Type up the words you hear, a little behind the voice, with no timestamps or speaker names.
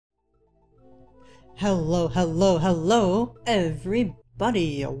Hello,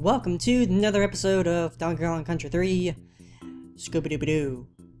 everybody! Welcome to another episode of Donkey Kong Country 3 Scooby-Dooby-Doo.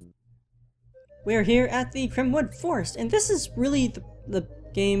 We're here at the Crimwood Forest, and this is really the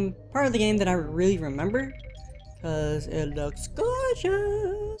part of the game that I really remember, because it looks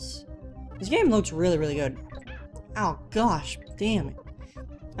gorgeous! This game looks really good. Oh gosh, damn it. I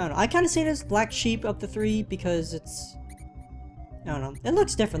don't know, I kind of see it as Black Sheep of the three, because it's... I don't know, it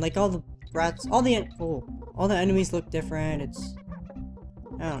looks different, like all the rats, all the enemies look different. It's,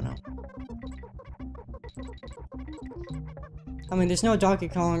 I don't know. I mean, there's no Donkey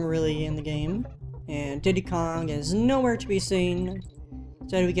Kong really in the game, and Diddy Kong is nowhere to be seen.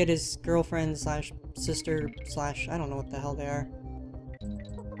 Instead, we get his girlfriend slash sister slash, I don't know what the hell they are.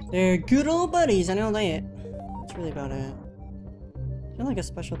 They're good old buddies, I know that. That's really about it. I feel like a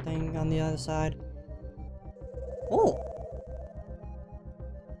special thing on the other side. Oh!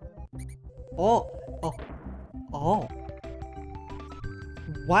 Oh.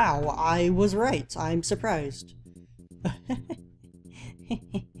 Wow, I was right. I'm surprised.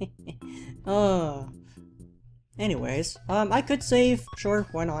 Anyways, I could save. Sure,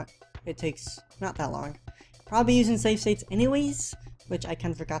 why not? It takes not that long. Probably using save states anyways, which I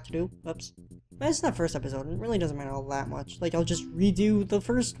kind of forgot to do. Oops. But it's not first episode. It really doesn't matter all that much. Like, I'll just redo the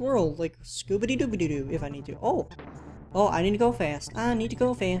first world, like Scooby-Dooby-Doo if I need to. Oh, I need to go fast. I need to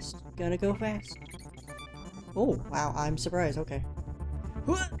go fast. Gotta go fast. Oh, wow, I'm surprised. Okay.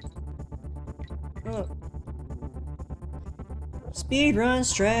 Speedrun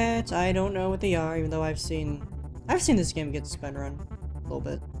strats. I don't know what they are, even though I've seen this game get sped run a little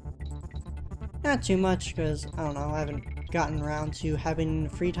bit. Not too much, because I don't know. I haven't gotten around to having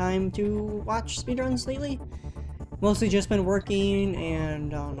free time to watch speedruns lately. Mostly just been working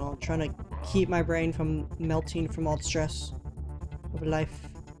and I don't know, trying to keep my brain from melting from all the stress of life.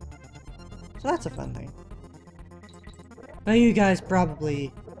 So that's a fun thing. But you guys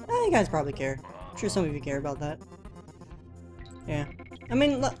probably care. I'm sure some of you care about that. Yeah. I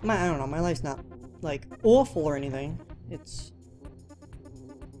mean, I don't know, my life's not, like, awful or anything. It's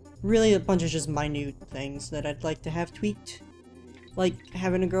really a bunch of just minute things that I'd like to have tweaked. Like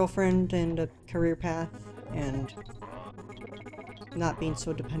having a girlfriend and a career path, and not being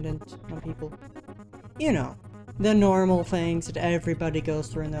so dependent on people. You know, the normal things that everybody goes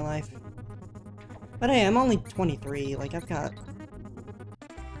through in their life. But hey, I'm only 23, like I got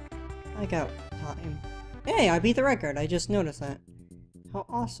time. Hey, I beat the record, I just noticed that. How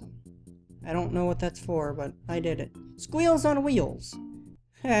awesome. I don't know what that's for, but I did it. Squeals on wheels.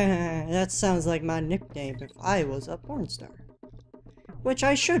 That sounds like my nickname if I was a porn star. Which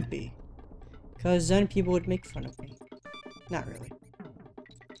I should be. Cause then people would make fun of me. Not really.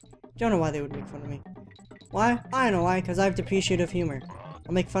 Don't know why they would make fun of me. Why? I know why, because I have depreciative humor.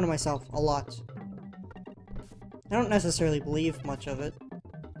 I'll make fun of myself a lot. I don't necessarily believe much of it,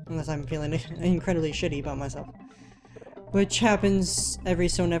 unless I'm feeling incredibly shitty about myself. Which happens every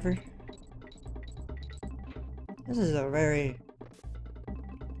so never. This is a very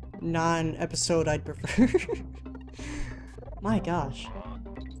non-episode I'd prefer. My gosh.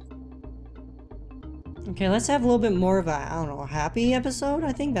 Okay, let's have a little bit more of a, I don't know, a happy episode?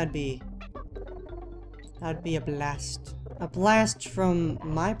 I think that'd be a blast. A blast from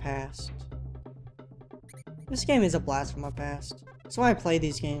my past. This game is a blast from my past. That's why I play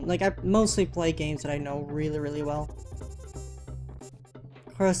these games. Like, I mostly play games that I know really well.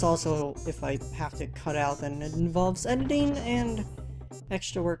 Of course, also, if I have to cut out, then it involves editing and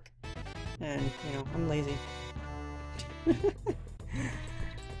extra work. And, you know, I'm lazy.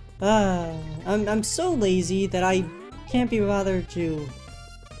 I'm so lazy that I can't be bothered to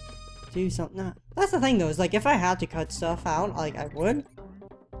do something. Nah, that's the thing though, is like if I had to cut stuff out, like I would.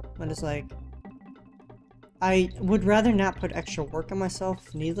 But it's like I would rather not put extra work on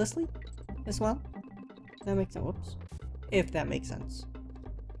myself needlessly as well. If that makes sense. Whoops. If that makes sense.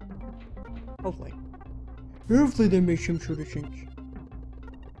 Hopefully. Hopefully that makes some sort of sense.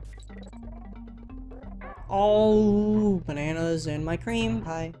 Oh, bananas in my cream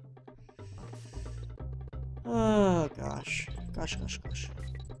pie. Oh gosh. Gosh.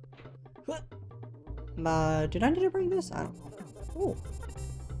 Did I need to bring this? I don't know. Oh.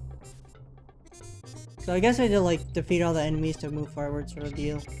 So I guess I did like defeat all the enemies to move forward sort of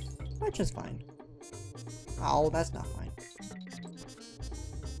deal. Which is fine. Oh, that's not fine.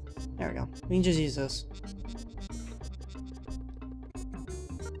 There we go. We can just use this.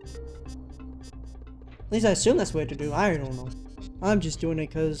 At least I assume that's the way to do. I don't know. I'm just doing it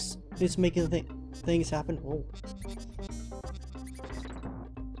because it's making things happen. Whoa.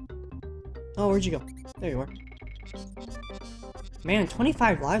 Oh, where'd you go? There you are. Man,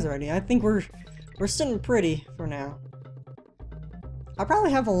 25 lives already. I think we're we're sitting pretty for now. I'll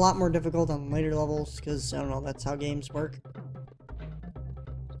probably have a lot more difficult on later levels, because, I don't know, that's how games work.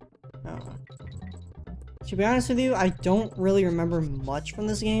 To be honest with you, I don't really remember much from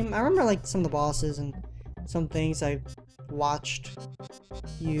this game. I remember, like, some of the bosses and some things I watched a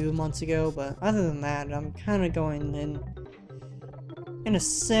few months ago, but other than that, I'm kind of going in a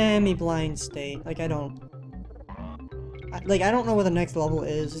semi-blind state. Like, I don't know what the next level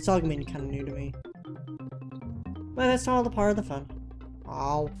is. It's all gonna be kind of new to me. But that's all the part of the fun.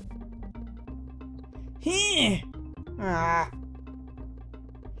 Ow. Ah.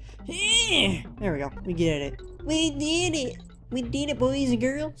 There we go. We did it. We did it. We did it, boys and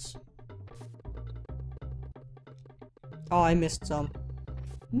girls. Oh, I missed some.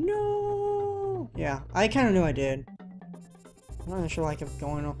 No. Yeah, I kind of knew I did. I'm not sure why I kept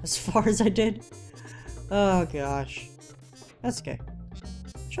going as far as I did. Oh gosh. That's okay.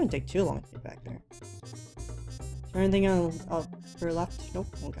 Shouldn't take too long to get back there. Is there anything on for left? Nope.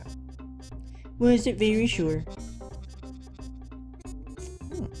 Okay. Wasn't very sure.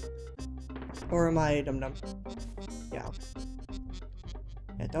 Or am I dum-dum? Yeah.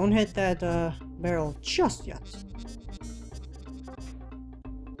 Yeah, don't hit that barrel just yet.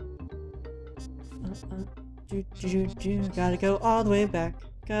 Gotta go all the way back.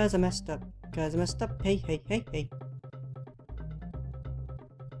 Cause I messed up. Hey, hey, hey, hey.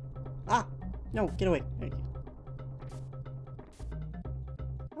 Ah! No, get away.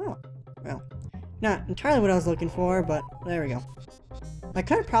 Oh, well. Not entirely what I was looking for, but there we go. I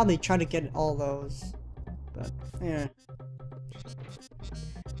could probably try to get all those, but yeah.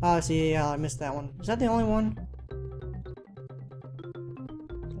 Oh, see, I missed that one. Is that the only one?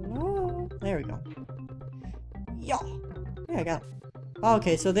 Hello? There we go. Yeah, I got it.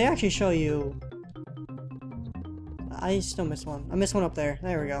 Okay, so they actually show you. I still missed one. I missed one up there.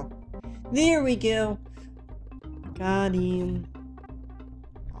 There we go. There we go. Got him.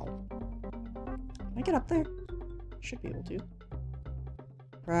 Oh. Can I get up there? Should be able to.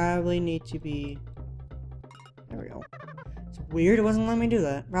 Probably need to be... There we go. It's weird it wasn't letting me do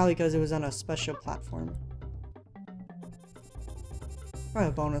that. Probably because it was on a special platform. Probably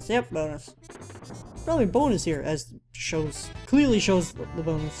a bonus. Yep, bonus. Probably a bonus here, as clearly shows the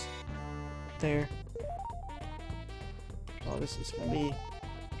bonus. There. Oh, this is gonna be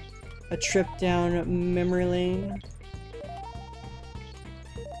a trip down memory lane.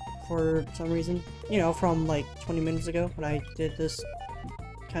 For some reason. You know, from like 20 minutes ago when I did this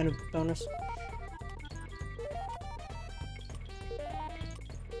kind of bonus.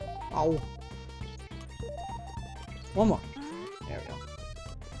 Ow. One more. There we go.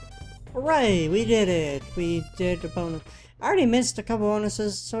 Hooray! We did it! We did a bonus. I already missed a couple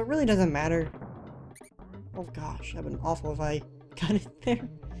bonuses, so it really doesn't matter. Oh gosh, that'd been awful if I got it there.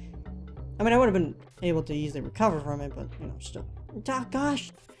 I mean, I would have been able to easily recover from it, but, you know, still. Oh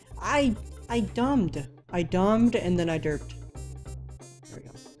gosh! I dumbed. I dumbed and then I derped. There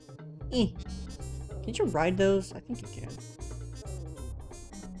we go. Can you ride those? I think you can.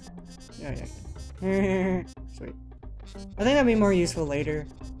 Yeah, yeah. Sweet. I think that'd be more useful later.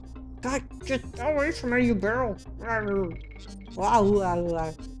 God, get away from me, you barrel! Wow,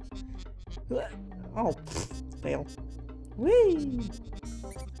 wow. Oh, fail. Whee!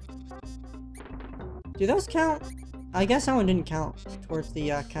 Do those count? I guess that one didn't count towards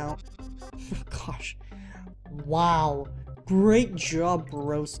the count. Gosh. Wow. Great job,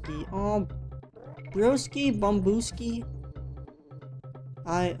 broski. Oh, broski, bambooski.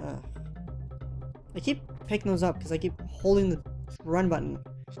 I keep picking those up because I keep holding the run button.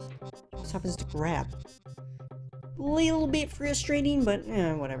 It just happens to grab. A little bit frustrating, but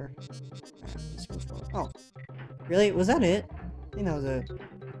whatever. Alright, let's go forward. Oh. Really? Was that it? I think that was it.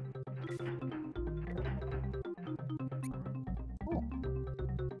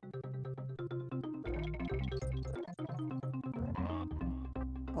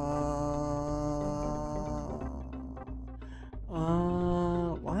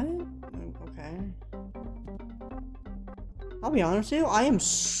 What? Okay. I'll be honest with you, I am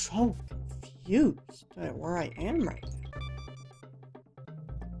so confused at where I am right now.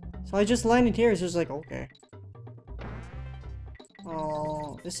 So I just landed here, it's just like, okay.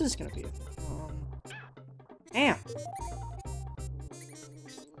 Oh, this is gonna be amp.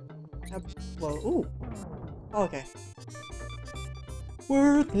 Whoa, ooh. Okay.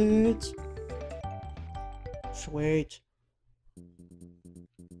 Worth it. Sweet.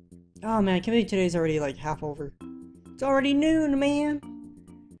 Oh man, I can't believe today's already like half over. It's already noon, man.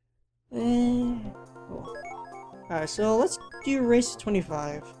 Cool. Alright, so let's do race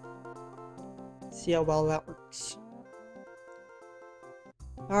 25. See how well that works.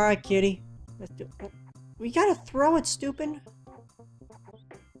 Alright, kitty. Let's do it. We gotta throw it, stupid.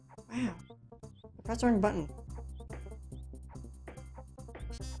 Wow. Press the wrong button.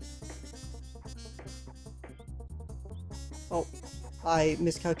 Oh, I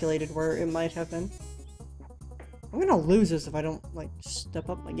miscalculated where it might have been. I'm gonna lose this if I don't, like, step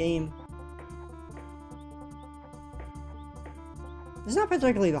up my game. It's not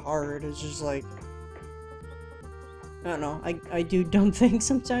particularly hard, it's just like... I don't know, I do dumb things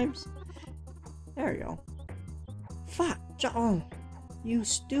sometimes. There we go. Fuck! Oh, you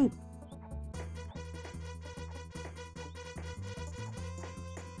stoop.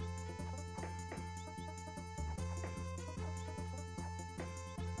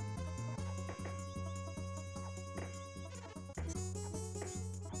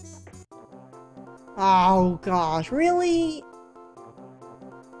 Oh gosh, really?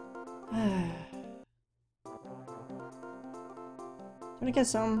 Wanna get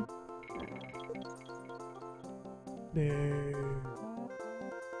some? Boo.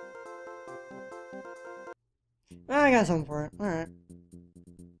 I got something for it. Alright.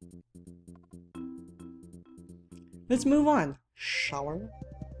 Let's move on. Shower.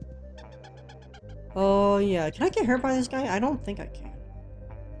 Oh yeah, can I get hurt by this guy? I don't think I can.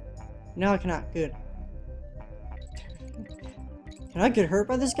 No, I cannot. Good. Can I get hurt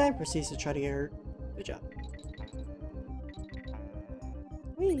by this guy? Proceeds to try to get hurt. Good job.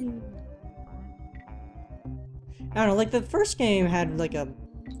 Whee. I don't know, like the first game had like a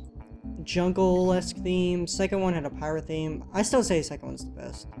jungle-esque theme, second one had a pirate theme. I still say the second one's the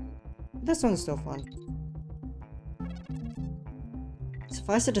best. This one's still fun.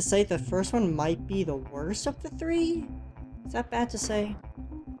 Suffice it to say, the first one might be the worst of the three? Is that bad to say?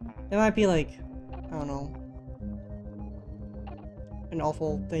 It might be like, I don't know, an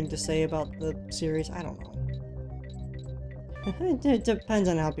awful thing to say about the series. I don't know. It depends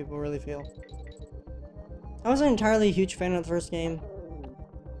on how people really feel. I wasn't entirely a huge fan of the first game.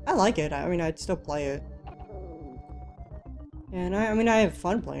 I like it. I mean, I'd still play it. And I mean, I have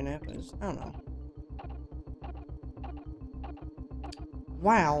fun playing it, but I don't know.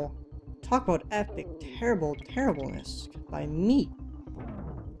 Wow. Talk about epic, terrible, terribleness by me.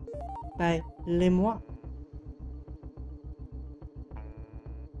 By le moi.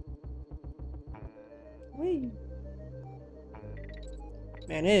 Whee.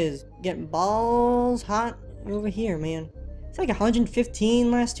 Man, it is getting balls hot over here, man. It's like 115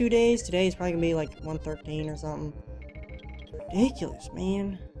 last 2 days. Today's probably gonna be like 113 or something. Ridiculous,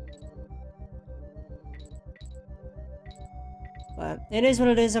 man. But it is what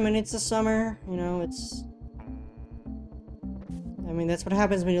it is. I mean, it's the summer, you know, it's... I mean, that's what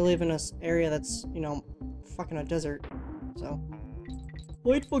happens when you live in an area that's, you know, fucking a desert. So...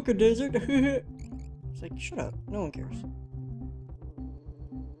 White fucking desert? It's like, shut up. No one cares.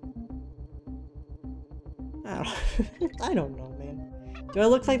 I don't know, man. Do I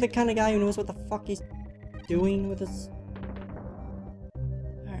look like the kind of guy who knows what the fuck he's doing with his...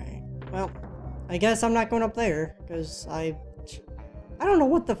 Alright. Well, I guess I'm not going up there, because I don't know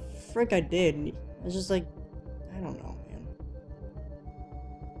what the frick I did. It's just like... I don't know, man.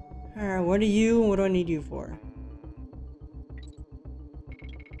 Alright, what are you, and what do I need you for?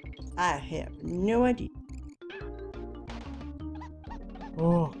 I have no idea.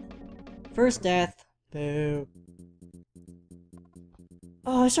 Oh. First death. Boo.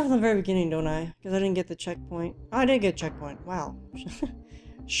 Oh, I start from the very beginning, don't I? Because I didn't get the checkpoint. Oh, I did get a checkpoint. Wow.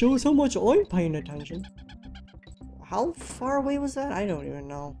 Shows how much I'm paying attention. How far away was that? I don't even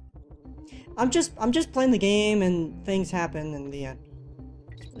know. I'm just playing the game and things happen in the end.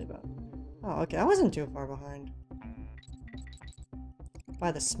 That's really bad. Oh, okay. I wasn't too far behind.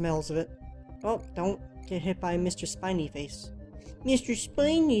 By the smells of it. Oh, don't get hit by Mr. Spiny Face. Mr.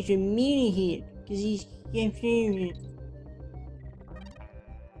 Spiny's a meathead. Because he's...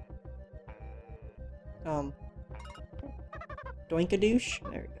 Doinkadoosh?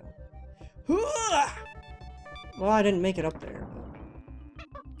 There we go. Well, I didn't make it up there, but...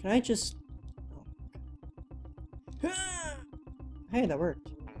 Can I just... Oh. Hey, that worked.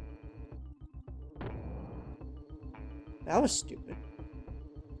 That was stupid.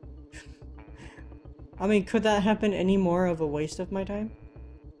 I mean, could that happen any more of a waste of my time?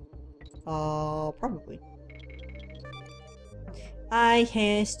 Probably. I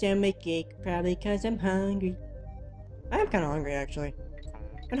have stomachache, probably because I'm hungry. I am kind of hungry, actually.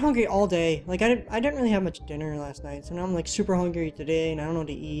 I've been hungry all day. Like, I didn't really have much dinner last night, so now I'm, like, super hungry today, and I don't know what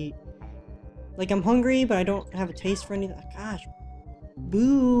to eat. Like, I'm hungry, but I don't have a taste for anything. Gosh.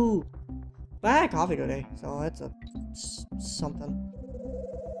 Boo! But I had coffee today, so that's something.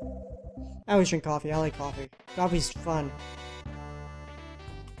 I always drink coffee. I like coffee. Coffee's fun.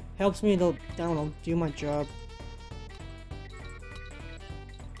 Helps me to, I don't know, do my job.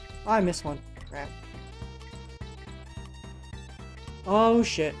 Oh, I missed one. Crap. Oh,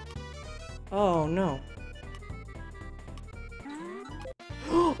 shit. Oh, no.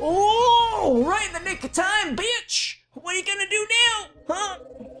 Oh! Right in the nick of time, bitch! What are you gonna do now? Huh?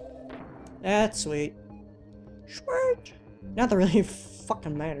 That's sweet. Sweet. Not that really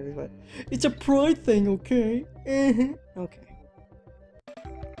fucking matters, but it's a pride thing, okay? Okay.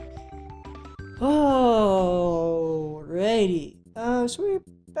 Alrighty. So we're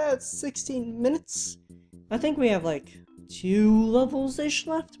about 16 minutes. I think we have like 2 levels-ish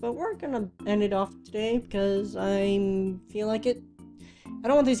left, but we're gonna end it off today because I feel like it. I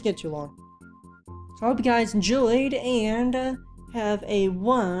don't want these to get too long. So I hope you guys enjoyed and have a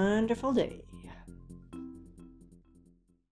wonderful day.